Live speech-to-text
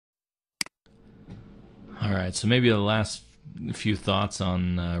Alright, so maybe the last few thoughts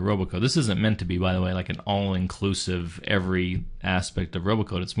on robocode. This isn't meant to be, by the way, like an all-inclusive every aspect of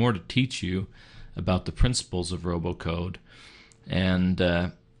robocode. It's more to teach you about the principles of robocode. And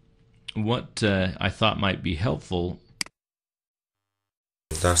what I thought might be helpful.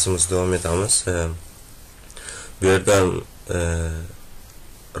 Dersimiz devam etamiz. Bu yerdan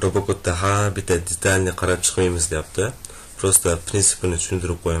robocode'da har bitta detalni qarab chiqmaymiz deyapti. Prosta prinsipini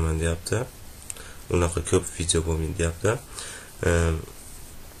tushuntirib qo'yaman deyapti. Unaqa ko'p video bo'lmaydi deyapti.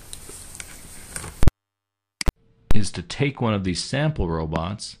 Is to take one of these sample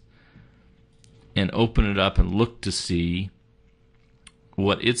robots and open it up and look to see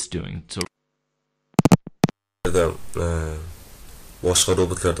what it's doing. So boshqa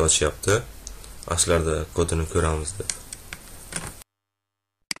robotlarni ochyapti. Ashlarda kodini ko'ramiz deb.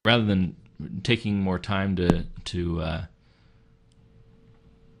 Rather than taking more time to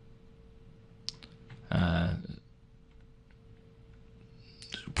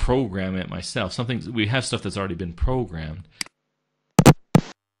program it myself. We have stuff that's already been programmed.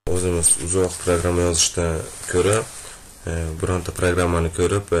 O'zimiz uzoq programma yozishdan ko'ra, bironta programmani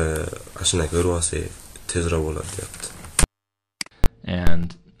ko'rib, ashuna ko'rib olsak tezroq bo'ladi deyapti.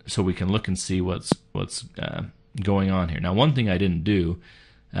 And so we can look and see what's going on here. Now, one thing I didn't do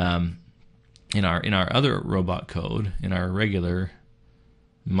in our other robot code, in our regular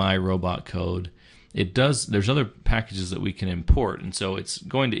my robot code, there's other packages that we can import, and so it's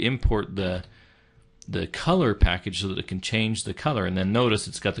going to import the color package so that it can change the color. And then notice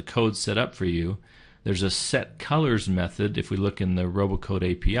it's got the code set up for you. There's a set colors method if we look in the robocode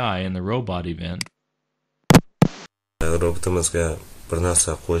API in the robot event. Robotimizga bir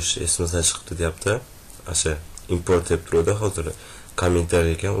narsa qo'yish esimizdan chiqibdi deyapti. Asha import deb turadi, hozir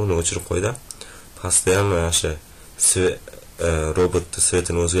kommentariy ekan, uni o'chirib qo'ydi. Pastda ham asha robotni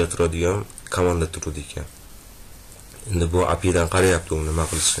svetini o'zgartiradigan komanda turadi ekan. Endi bu API dan qarayapti uni nima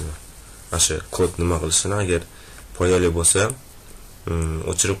qilishini. Asha kod nima qilishini agar foydali bo'lsa,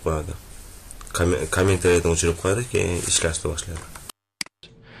 o'chirib qo'yadi. Kommentariydan o'chirib qo'yadi, keyin ishlashni boshlaydi.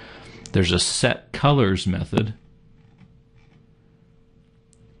 There's a set colors method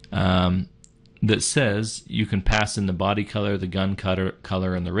that says you can pass in the body color, the gun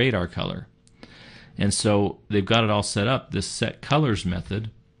color, and the radar color. And so they've got it all set up, this set colors method.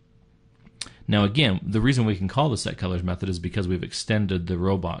 Now again, the reason we can call the set colors method is because we've extended the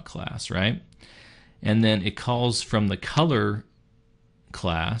robot class, right? And then it calls from the color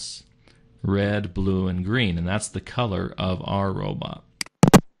class red, blue, and green, and that's the color of our robot.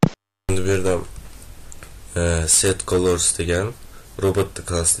 Set colors degan robot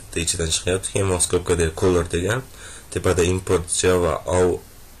class ichidan chiqyapti. Keyin moskopkada color degan, tepada import java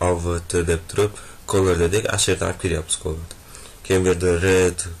avt deb turib color dedik, ashirdan olib kiryapmiz color. Keyin bu yerda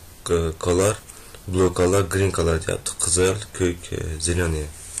red color, blue color, green color deyapti. Qizil, ko'k, zелёный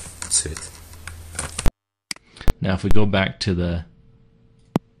цвет. Now if we go back to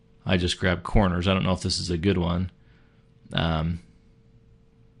I just grabbed corners. I don't know if this is a good one.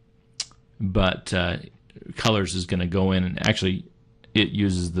 But colors is going to go in, and actually it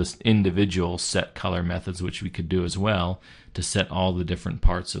uses this individual set color methods, which we could do as well, to set all the different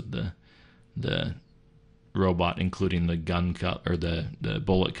parts of the robot, including the gun color or the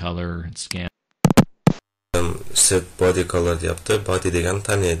bullet color and scan. Set body color deyapti. Body degan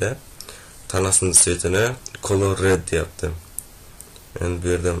tanaydi. Tanasini svetini color red deyapti. Endi bu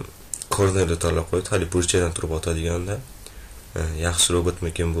yerda cornerni tanlab qo'ydi. Hali burchakdan turib o'tadiganda yaxshi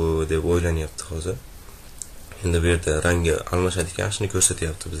robotmikin bu deb o'ylanyapti hozir. Endi bu yerda rangi almashadi ekan, shuni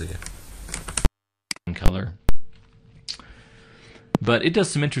ko'rsatyapti bizga. Color. But it does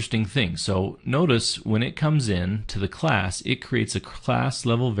some interesting things. So notice when it comes in to the class, it creates a class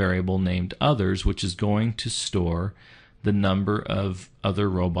level variable named others, which is going to store the number of other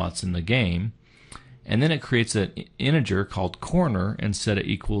robots in the game. And then it creates an integer called corner and sets it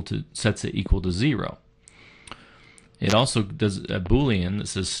equal to 0. It also does a boolean that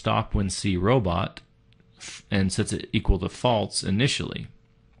says stop when see robot and sets it equal to false initially.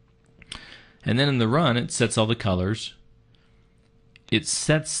 And then in the run, it sets all the colors. It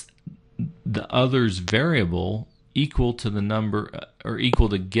sets the others variable equal to the number or equal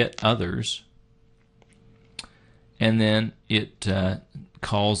to get others. And then it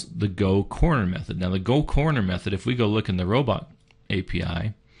calls the go corner method. Now the go corner method, if we go look in the robot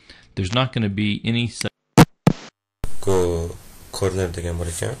API, there's not going to be any go corner degan bor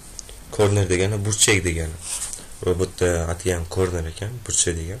ekan. Corner degani burchak degani. Robotda ati ham corner ekan,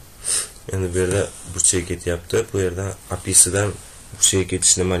 burchak degan. Endi bu yerda burchak ketyapti. Bu yerda API-sidan burchak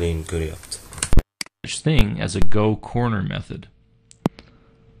ketish nimaligini ko'ryapti. Such thing as a go corner method.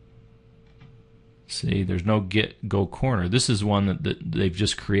 See, there's no get go corner. This is one that they've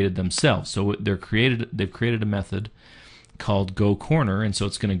just created themselves. So they've created a method called go corner, and so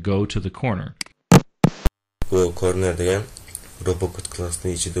it's going to go to the corner. Go corner degan robocode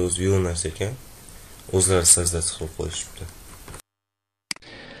classning ichida o'zi yo'q narsa ekan. O'zlari sozdasi qilib qo'yishibdi.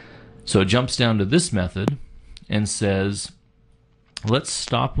 So it jumps down to this method and says, let's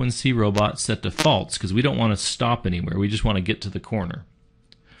stop when C robot set to false, because we don't want to stop anywhere. We just want to get to the corner.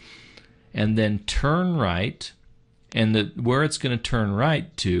 And then turn right, and where it's going to turn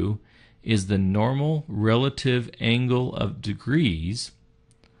right to is the normal relative angle of degrees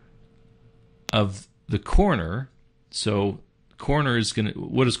of the corner. So corner is going to,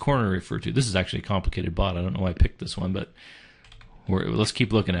 what does corner refer to? This is actually a complicated bot. I don't know why I picked this one, but let's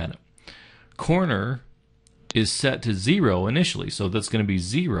keep looking at it. Corner is set to 0 initially, so that's going to be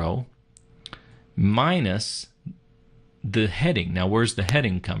 0 minus the heading. Now, where's the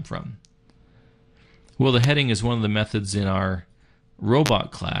heading come from? Well, the heading is one of the methods in our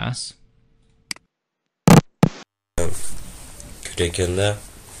robot class. Kurekanda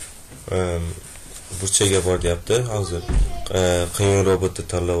burchaga bor deyapti. Hozir qiyin robotni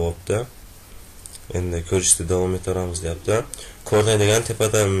tanlab olibdi. Endi ko'rishda davom etamiz deyapti. Corner degan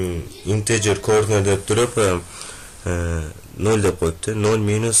tepada integer corner deb turib 0 deb qo'yibdi. 0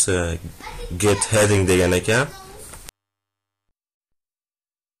 minus get heading degan ekan.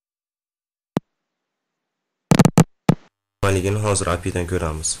 Hozir API'dan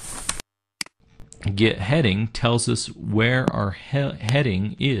ko'ramiz. Get heading tells us where our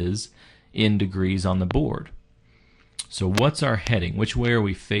heading is in degrees on the board. So what's our heading? Which way are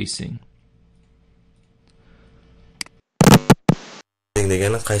we facing?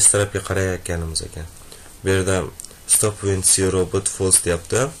 Degani qaysi tarafga qarayotganimiz ekan. Bu yerda stop when C robot false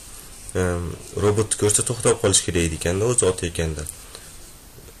deyapti. Robot ko'rsa to'xtab qolish kerak ekanda, o'zi otayotganda.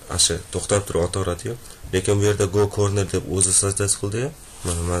 Asha to'xtab turib otaveradi-yu. Lekin bu yerda go corner deb o'zi sozdasi qildi-yu.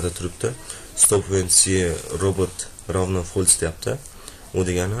 Mana mana turibdi. Stop when C robot ravno false deyapti. U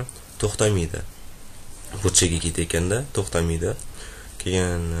degani to'xtamaydi. Burchaga ketayotganda to'xtamaydi.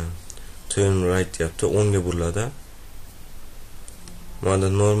 Keyin turn right deyapti, o'ngga buriladi. Mana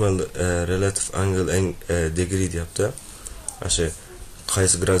normal relative angle degree deyapti. Asha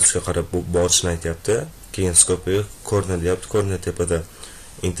qaysi gradusga qarab borishni aytyapti. Keyin scope corner deyapti. Corner tepada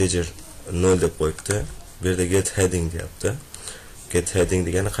integer 0 deb qo'yibdi. Bu yerda get heading deyapti. Get heading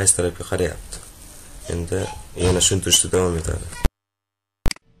degani qaysi tarafga qarayapti. Endi yana tushuntirishda davom etadi.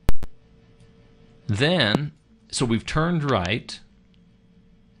 Then, so we've turned right,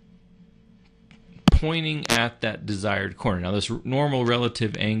 pointing at that desired corner. Now, this normal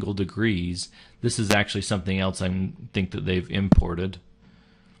relative angle degrees, this is actually something else I think that they've imported.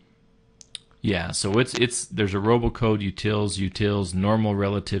 Yeah, so there's a robocode utils, normal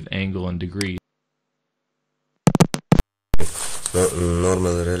relative angle and degrees.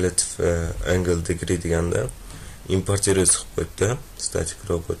 Normal relative angle degree deganda importers qo'yibdi. Static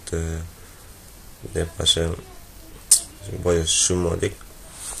robot deb asha boya tushunmadik.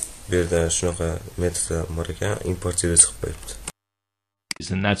 Bu yerda shunaqa metod bor ekan, importers qo'yibdi.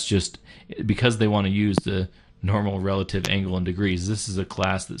 And that's just because they want to use the normal relative angle and degrees. This is a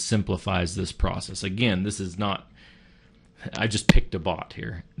class that simplifies this process. Again, this is not, I just picked a bot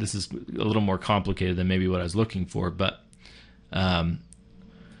here. This is a little more complicated than maybe what I was looking for, but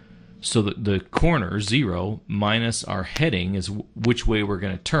so the corner 0 minus our heading is which way we're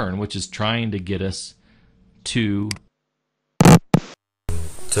going to turn, which is trying to get us to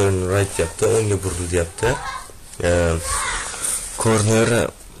turn right deyapti, o'ngga burildi deyapti.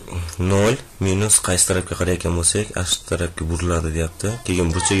 Corner 0 minus qaysi tarafga qarayotgan bo'lsak, shu tarafga buriladi deyapti. Keyin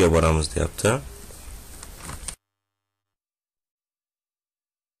burchaga boramiz deyapti.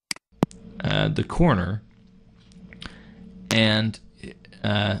 The corner, and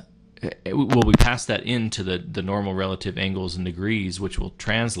we pass that into the normal relative angles and degrees, which will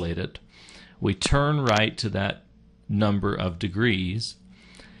translate it. We turn right to that number of degrees.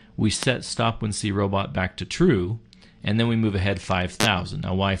 We set stop when C robot back to true, and then we move ahead 5,000.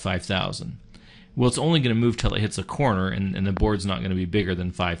 Now, why 5,000? Well, it's only going to move till it hits a corner, and the board's not going to be bigger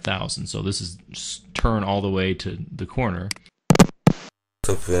than 5,000. So this is turn all the way to the corner.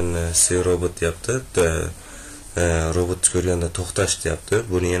 Stop when C robot deyapti. Robot ko'rganda to'xtash deyapti.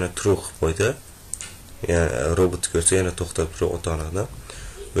 Buni yana true qilib qo'ydi. Yani robot ko'rsa yana to'xtab turib o'tadi.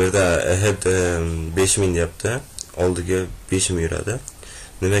 Bu yerda ahead 5000 deyapti. Oldiga 5000 yuradi.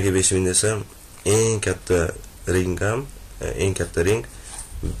 Nimaga 5000 desam, eng katta ring ham, eng katta ring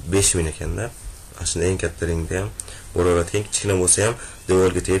 5000 ekanda. Aslida eng katta ringda ham boraveradigan, kichkina bo'lsa ham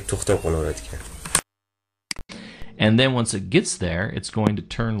devorga tegib to'xtab qolaveradigan. And then once it gets there, it's going to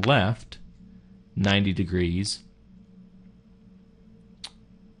turn left 90 degrees.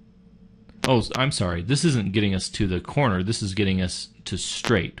 Oh, I'm sorry. This isn't getting us to the corner. This is getting us to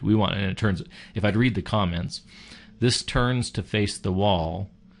straight. We want, and it turns, if I'd read the comments, this turns to face the wall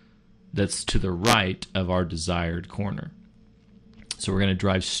that's to the right of our desired corner. So we're going to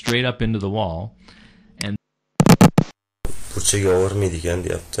drive straight up into the wall. And burchaga o'rmaydigan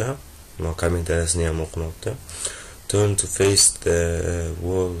deyapti. Mana kommentariyasini ham o'qimoqda. Turn to face the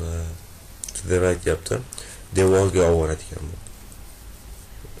wall to the right deyapti. Devorga o'radigan bu.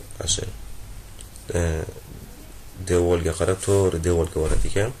 Asha devorga qarab to'g'ri devorga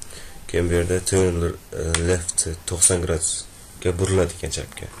o'radigan. Keyin bu yerda turn left 90 gradusga buriladigan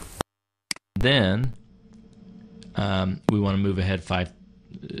chapga. Then we want to move ahead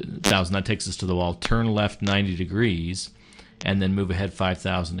 5,000. That takes us to the wall. Turn left 90 degrees, and then move ahead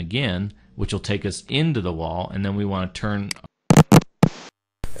 5,000 again, which will take us into the wall. And then we want to turn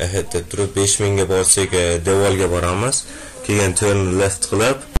ahead turib 5000 ga borsak devorga boramiz. Keyin turn left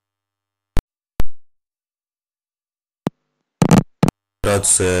qilib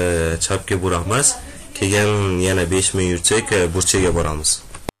gradus chapga buramiz. Keyin yana 5000 yursak burchaga boramiz.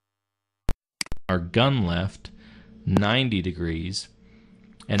 Our gun left 90 degrees,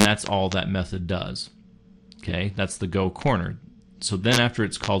 and that's all that method does. Okay, that's the go corner. So then after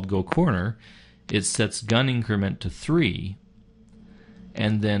it's called go corner, it sets gun increment to 3,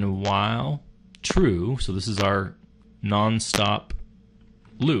 and then while true, so this is our non-stop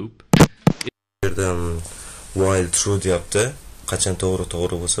loop. While true deyapti, qachon to'g'ri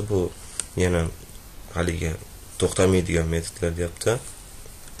bo'lsa bu yana haliga to'xtamaydigan metodlar deyapti.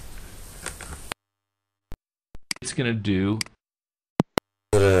 It's going to do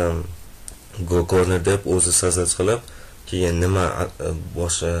go corner deb o'zi sazat qilib, keyin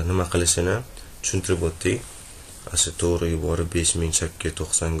nima qilishini tushuntirib o'tdik. Asha to'g'ri yuborib 5000 chapga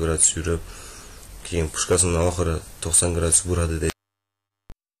 90 gradus yurib, keyin pushkasini oxiri 90 gradus buradi deydi.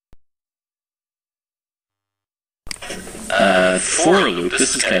 For a loop,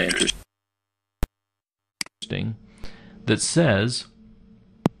 this is kind of interesting, that says,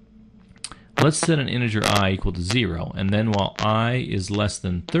 let's set an integer I equal to 0, and then while I is less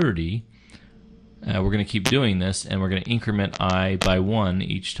than 30, we're going to keep doing this, and we're going to increment I by 1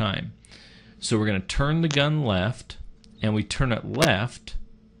 each time. So we're going to turn the gun left, and we turn it left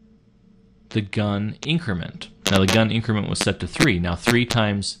the gun increment. Now the gun increment was set to 3. Now 3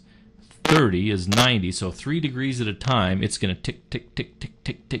 times 30 is 90, so 3 degrees at a time, it's going to tick, tick, tick, tick,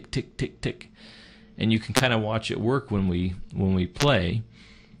 tick, tick, tick, tick, tick. And you can kind of watch it work when we play.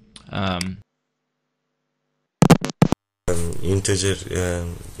 Integer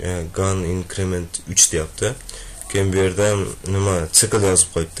gun increment 3 deyapti. Keyin bu yerda nima sikl yozib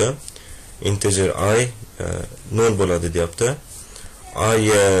qo'yibdi. Integer I 0 bo'ladi deyapti. I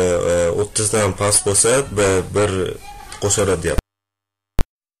 30 dan past bo'lsa bir qo'shiladi deyapti.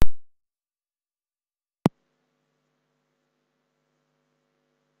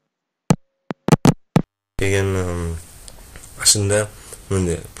 Keyin shunda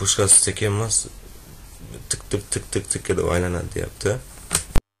bunday pushkasi sekin emas, tick tick tick tick tick deb aylanadi deyapti.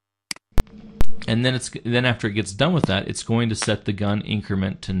 And then after it gets done with that, it's going to set the gun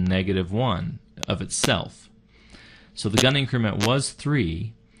increment to -1 of itself. So the gun increment was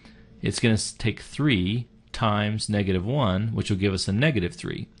 3. It's going to take 3 times -1, which will give us a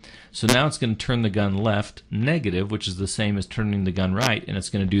 -3. So now it's going to turn the gun left negative, which is the same as turning the gun right, and it's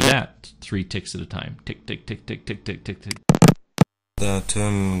going to do that 3 ticks at a time. Tick, tick, tick, tick, tick, tick, tick, tick. The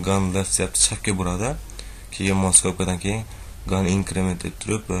turn gun left deyapti, chapga buradi. Keyin moskopkadan keyin gun increment deb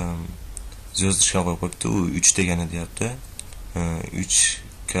turib звездочка qo'yib qo'yibdi. U 3 degani deyapti. 3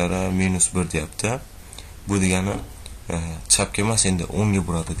 kara -1 deyapti. Bu degani chapga emas, endi 10 ga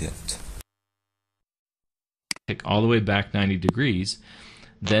buradi deyapti. All the way back 90 degrees,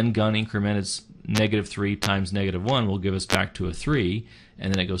 then gun increment is -3 times -1 will give us back to a 3,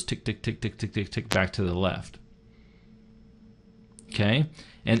 and then it goes tick, tick, tick, tick, tick, tick, tick back to the left. Okay,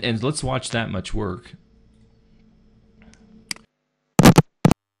 and let's watch that much work.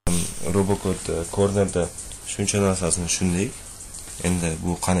 Robocode cornerda shuncha narsasini tushundik. Endi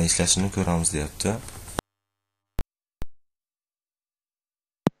bu qanday ishlashini ko'ramiz deyapti.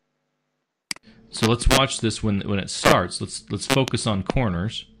 So let's watch this when it starts. Let's focus on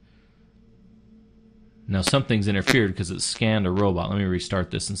corners. Now something's interfered because it scanned a robot. Let me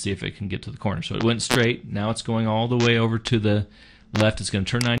restart this and see if it can get to the corner. So it went straight. Now it's going all the way over to the left. It's going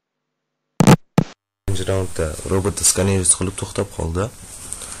to turn 90. Roundda robot skanner qilib to'xtab qoldi.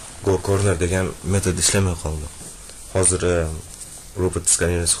 Go corner degan metod ishlamay qoldi. Hozir robot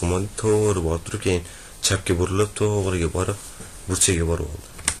skanner qilmadi, to'g'ri borib turib, keyin chapga burilib, to'g'riga borib, burchaga borib oldi.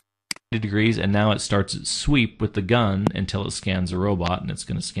 degrees, and now it starts its sweep with the gun until it scans a robot, and it's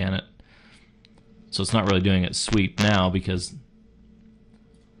going to scan it. So it's not really doing its sweep now because,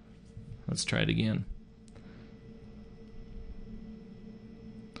 let's try it again.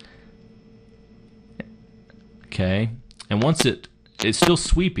 Okay, and once it's still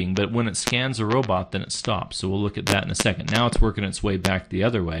sweeping, but when it scans a robot, then it stops. So we'll look at that in a second. Now it's working its way back the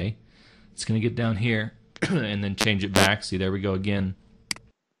other way. It's going to get down here and then change it back. See, there we go again.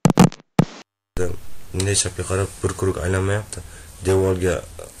 Nechapga qarab bir kuruk aylanmayapti. Devorga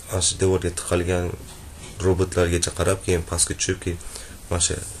tiqilgan robotlargacha qarab, keyin pastga tushib, keyin mana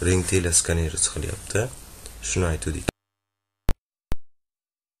shu ring tele skaneri chiqilyapti. Shuni aytdik.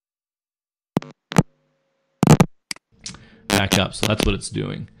 Back up. So that's what it's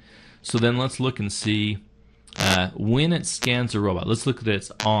doing. So then let's look and see when it scans a robot. Let's look at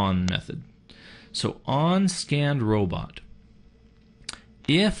its on method. So on scanned robot.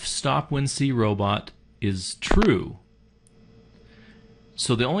 If stop when see robot is true,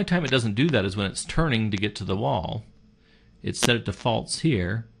 so the only time it doesn't do that is when it's turning to get to the wall. It set it to false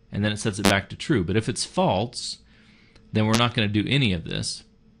here, and then it sets it back to true. But if it's false, then we're not going to do any of this.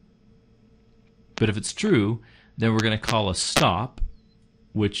 But if it's true, then we're going to call a stop,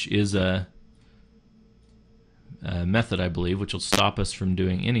 which is a method, I believe, which will stop us from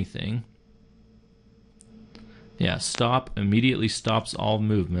doing anything. Yeah, stop immediately stops all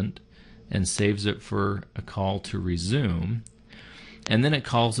movement and saves it for a call to resume. And then it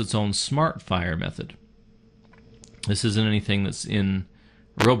calls its own smart fire method. This isn't anything that's in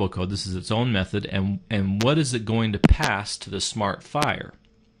robocode. This is its own method. And what is it going to pass to the smart fire?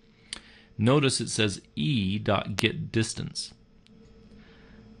 Notice it says e.getDistance.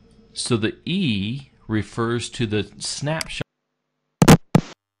 So the E refers to the snapshot.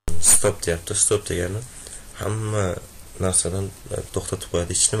 Stop deyapti. Stop degani hamma narsadan to'xtatib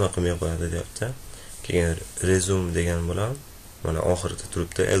qo'yadi, hech nima qilmay qo'yadi deyapti. Keyin resume degan bilan mana oxirida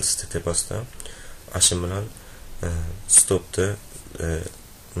turibdi, else tepasida. Ashim bilan stopni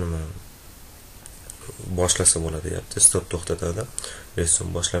nima boshlasa bo'ladi deyapti. Stop to'xtatadi,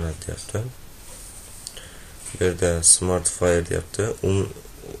 resume boshlanadi deyapti. Bu yerda smart fire deyapti.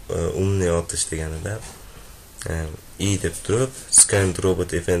 Umni otish deganida i deb turib scan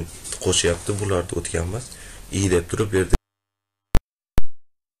robot event qo'shyapti. Bularni o'tganmiz. I deb turib berdi.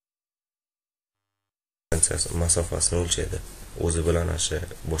 Masofasini o'lchaydi. O'zi bilan o'sha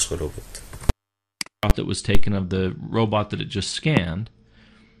boshqa robot. That was taken of the robot that it just scanned.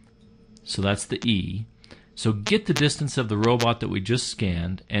 So that's the E. So get the distance of the robot that we just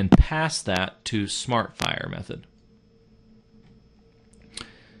scanned and pass that to smart fire method.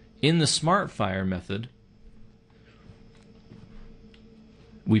 In the smart fire method,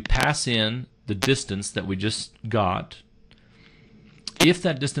 we pass in the distance that we just got. If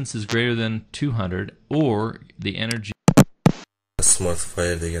that distance is greater than 200 or the energy. Smart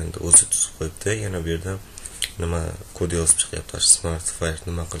fire deganda o'zi tuzib qo'yibdi. Yana bu yerda nima kod yozib chiqyapti. Smart fire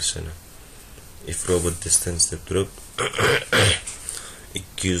nima qilishini. If robot distance deb turib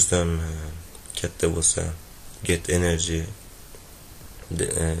 200 dan katta bo'lsa get energy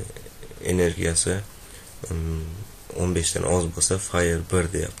energiyasi 15 dan oz bo'lsa fire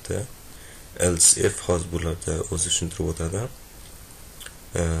 1 deyapti. Else if hozir bularda o'zi tushuntirib o'tadi.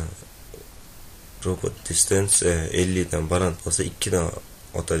 Robot distance 50 dan baland bo'lsa 2 dan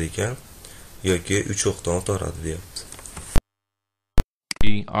otadi ekan yoki 3 o'qdan otaradi deyapti.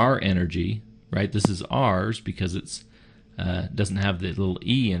 Our energy, right? This is ours because it's doesn't have the little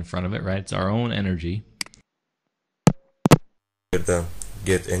e in front of it, right? It's our own energy. Yerda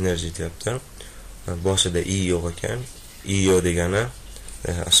get energy deyapti. Boshida e yo'q ekan. E yo'q degani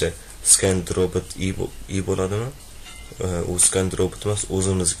o'sha scan robot e bo'ladimi? U scan robot emas,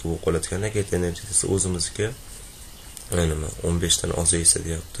 o'zimizniki bo'lib qoladi ekan. Get energy desa o'zimizniki nima 15 dan ozaysa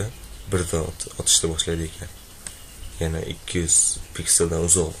deyapti. Birda otishni boshlaydi ekan. Yana 200 pikseldan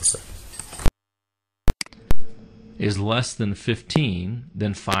uzoq bo'lsa. Is less than 15,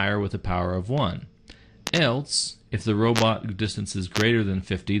 then fire with a power of 1. Else, if the robot distance is greater than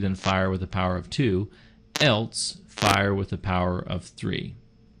 50, then fire with a power of 2. Else, fire with a power of 3.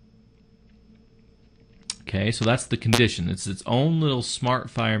 Okay, so that's the condition. It's its own little smart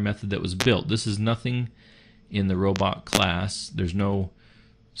fire method that was built. This is nothing in the robot class. There's no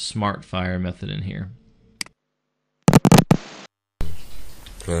smart fire method in here.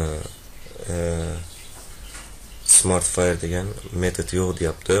 Smart fire degan metod yo'q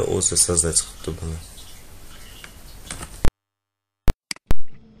deyapti. O'zi sizda chiqibdi buni.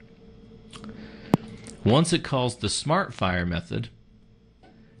 Once it calls the smart fire method,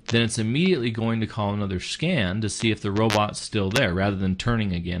 then it's immediately going to call another scan to see if the robot's still there. Rather than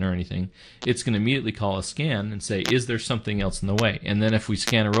turning again or anything, it's going to immediately call a scan and say, is there something else in the way? And then if we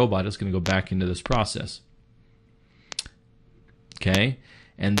scan a robot, it's going to go back into this process. Okay?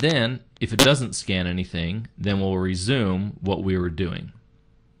 And then, if it doesn't scan anything, then we'll resume what we were doing.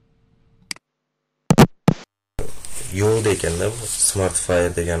 Yo'q deganda bu smart fire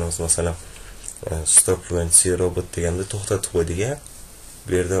deganimiz masalan stop when see robot deganda to'xtatib qo'ydik-a.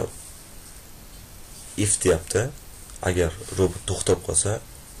 Bu yerda if deyapti. Agar robot to'xtab qolsa,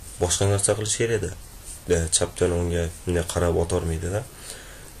 boshqa narsa qilish kerak edi. Chapdan unga bunday qarab o'tormaydi-da.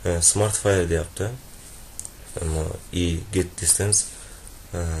 Smart fire deyapti. Get distance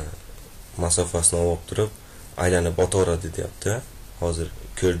masofasini olib turib aylanib o'toradi deyapti. Hozir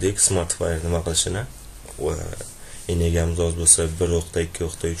ko'rdik smart fire nima qilishini. Enegamiz oz bo'lsa 1 o'qda, 2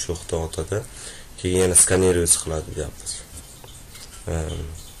 o'qda, 3 o'qda otadi. Keyin yana skaneriz qiladi deyapmiz.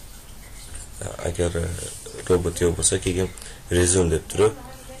 Agar robot yo'q bo'lsa, keyin resume deb turib,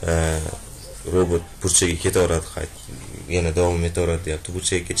 robot burchaga ketaveradi, yana davom etaveradi deyapti.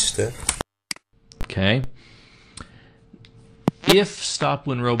 Burchaga ketishda. Okay. If stop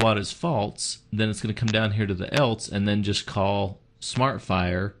when robot is false, then it's going to come down here to the else and then just call smart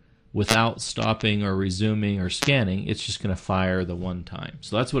fire without stopping or resuming or scanning. It's just going to fire the one time.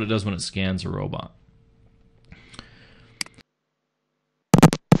 So that's what it does when it scans a robot.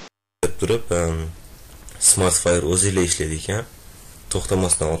 Turib smart fire o'zingizlar ishlaydi ekan,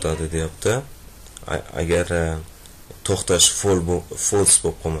 to'xtamasdan o'tadi deyapti. Agar to'xtash false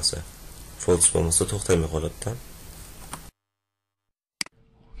bo'lib qolmasa to'xtamay qoladi-da.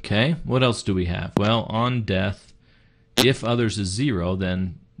 Okay, what else do we have? Well, on death, if others is 0,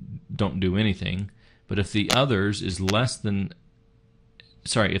 then don't do anything. But if the others is less than,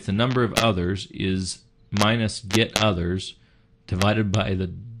 if the number of others is minus get others divided by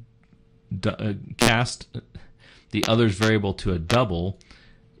the cast the others variable to a double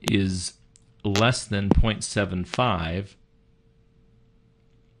is less than 0.75,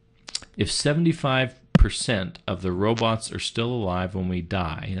 if 75% of the robots are still alive when we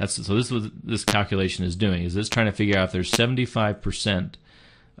die, so this is what this calculation is doing, is it's trying to figure out if there's 75%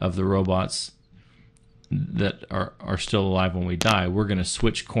 of the robots that are still alive when we die, we're going to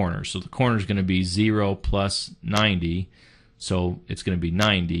switch corners. So the corner is going to be 0 plus 90, so it's going to be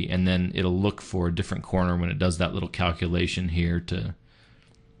 90, and then it'll look for a different corner when it does that little calculation here to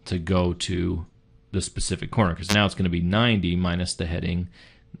go to the specific corner, because now it's going to be 90 minus the heading,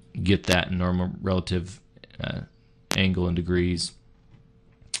 get that normal relative angle in degrees,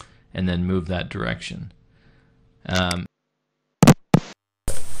 and then move that direction.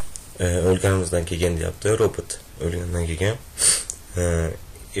 O'lganimizdan keyin deyapti, robot o'lgandan keyin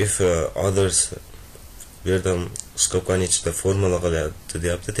if others bu yerda skobkani ichida formula qilyapti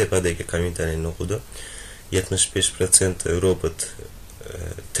deyapti, tepadagi kommentariyni o'qidi. 75% robot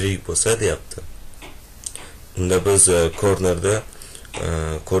tirik bo'lsa deyapti. Unda biz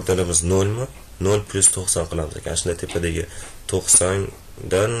cornerimiz 0 mi? 0 plus 90 qilamiz ekan. Shunda tepadagi 90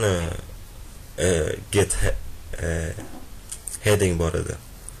 dan get heading bor edi.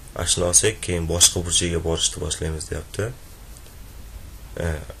 Ashuni olsak, keyin boshqa burchaga borishni boshlaymiz deyapti.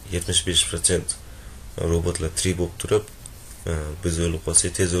 75% robotlar tirik bo'lib turib, biz o'lib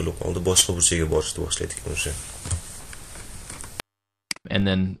qolsak, tez o'lib qoldi, boshqa burchaga borishni boshlaydik o'sha. And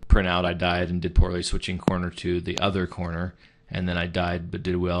then print out I died and did poorly, switching corner to the other corner, and then I died but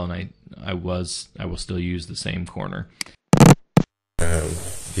did well, and I will still use the same corner.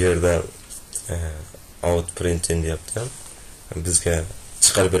 Bu yerda outprinting deyapti. Bizga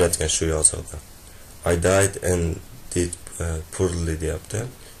chiqarib beradigan shu yozig'ida. I died and did poorly deyapti.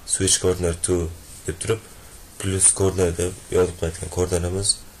 Switch corner to deb turib, plus corner deb yozib qo'ygan. Cornerimiz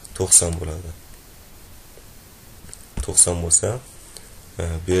 90 bo'ladi. 90 bo'lsa,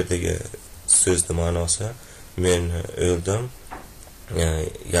 bu yerdagi so'zning ma'nosi men o'ldim,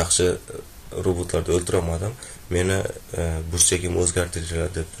 yaxshi robotlarni o'ldirolmadim, meni burchagim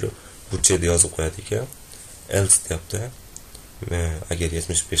o'zgartiringlar deb turib, burchada yozib qo'yadi ekan. Else deyapti. Agar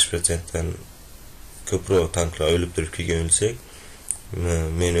 75% dan ko'proq tanklar o'lib turib keyin o'lsak,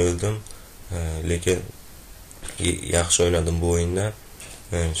 men o'ldim, lekin yaxshi o'ynadim bu o'yinda,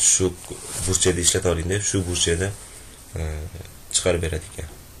 shu burchada ishlata oling deb shu burchada chiqarib beradi ekan.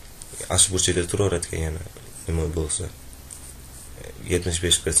 Shu burchada turaveradi ekan, yana nima bo'lsa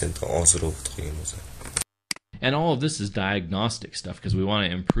 75% dan oz robot qilgan bo'lsa. And all of this is diagnostic stuff because we want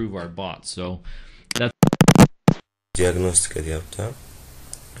to improve our bots. So that's diagnostika deyapti.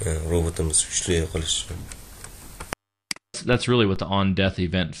 Robotimiz kuchli qilish. That's really what the on death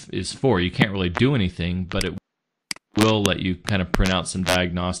event is for. You can't really do anything, but it will let you kind of print out some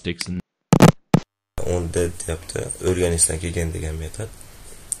diagnostics and onda deyapti, o'rganishdan kelgan degan metod.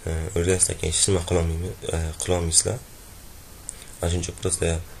 O'rganishdan keyin hech nima qilolmaysizlar. Ana shuncha просто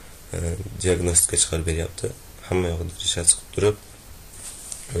diagnostika chiqarib beryapti. Hamma yoqda risha chiqib turib,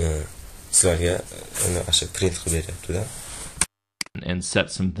 sizlarga o'sha print qilib beryapti-da. And set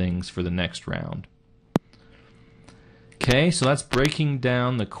some things for the next round. Okay, so that's breaking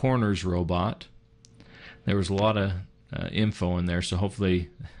down the corners robot. There was a lot of info in there, so hopefully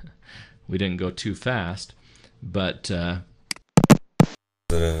we didn't go too fast. But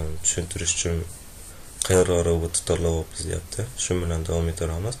tushuntirish uchun qayerga robotni tanlayapmiz deyapti. Shu bilan davom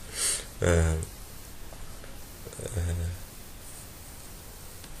etamiz.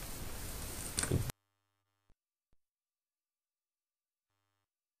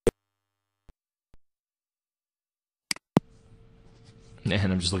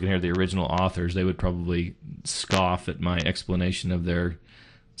 And I'm just looking here at the original authors. They would probably scoff at my explanation of their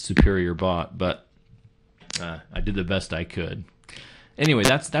superior bot, but I did the best I could. Anyway,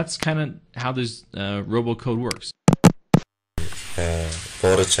 that's kind of how this robocode works.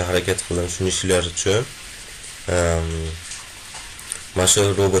 Boricha harakat qildim tushunishlar uchun. Mana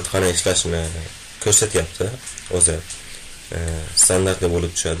shu robot qanday ishlashini ko'rsatyapti. O'zi standartli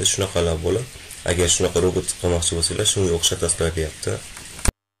bo'lib tushadi, shunaqalar bo'lib. Agar shunaqa robot qilmoqchi bo'lsanglar, shunga o'xshatasizlar deyapti.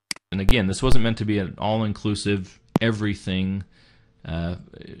 And again, this wasn't meant to be an all-inclusive everything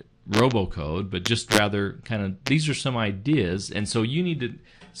robocode, but just rather kind of these are some ideas, and so you need to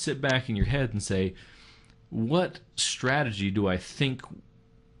sit back in your head and say, what strategy do I think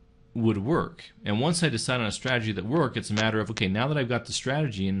would work? And once I decide on a strategy that works, it's a matter of, okay, now that I've got the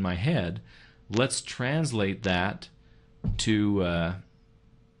strategy in my head, let's translate that to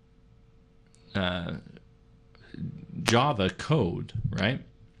Java code, right?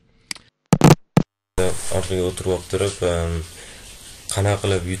 Orqaga o'tirib turib, qanaqa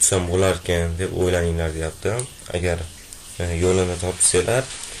qilib yutsam bo'lar ekan deb o'ylaninglar deyapti. Agar yo'lini topsanglar,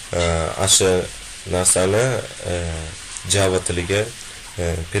 asha narsani Java tiliga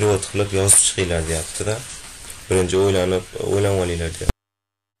perevod qilib yozib chiqinglar deyapti-da. Birinchi o'ylanib olinglar deyapti.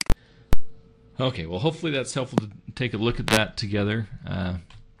 Okay, well, hopefully that's helpful to take a look at that together.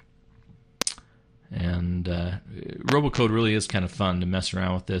 And robocode really is kind of fun to mess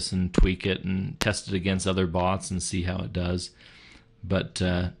around with this and tweak it and test it against other bots and see how it does. But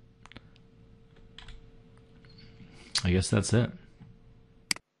I guess that's it.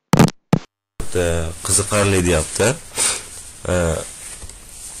 Qiziqarli deyapti.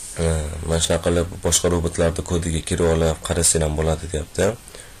 Mana shunaqa qilib boshqa robotlarning kodiga kirib olib qarasang ham bo'ladi deyapti.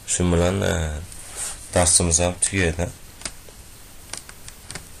 Shu bilan darsimiz ham tugaydi.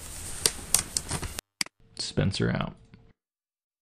 Spencer out.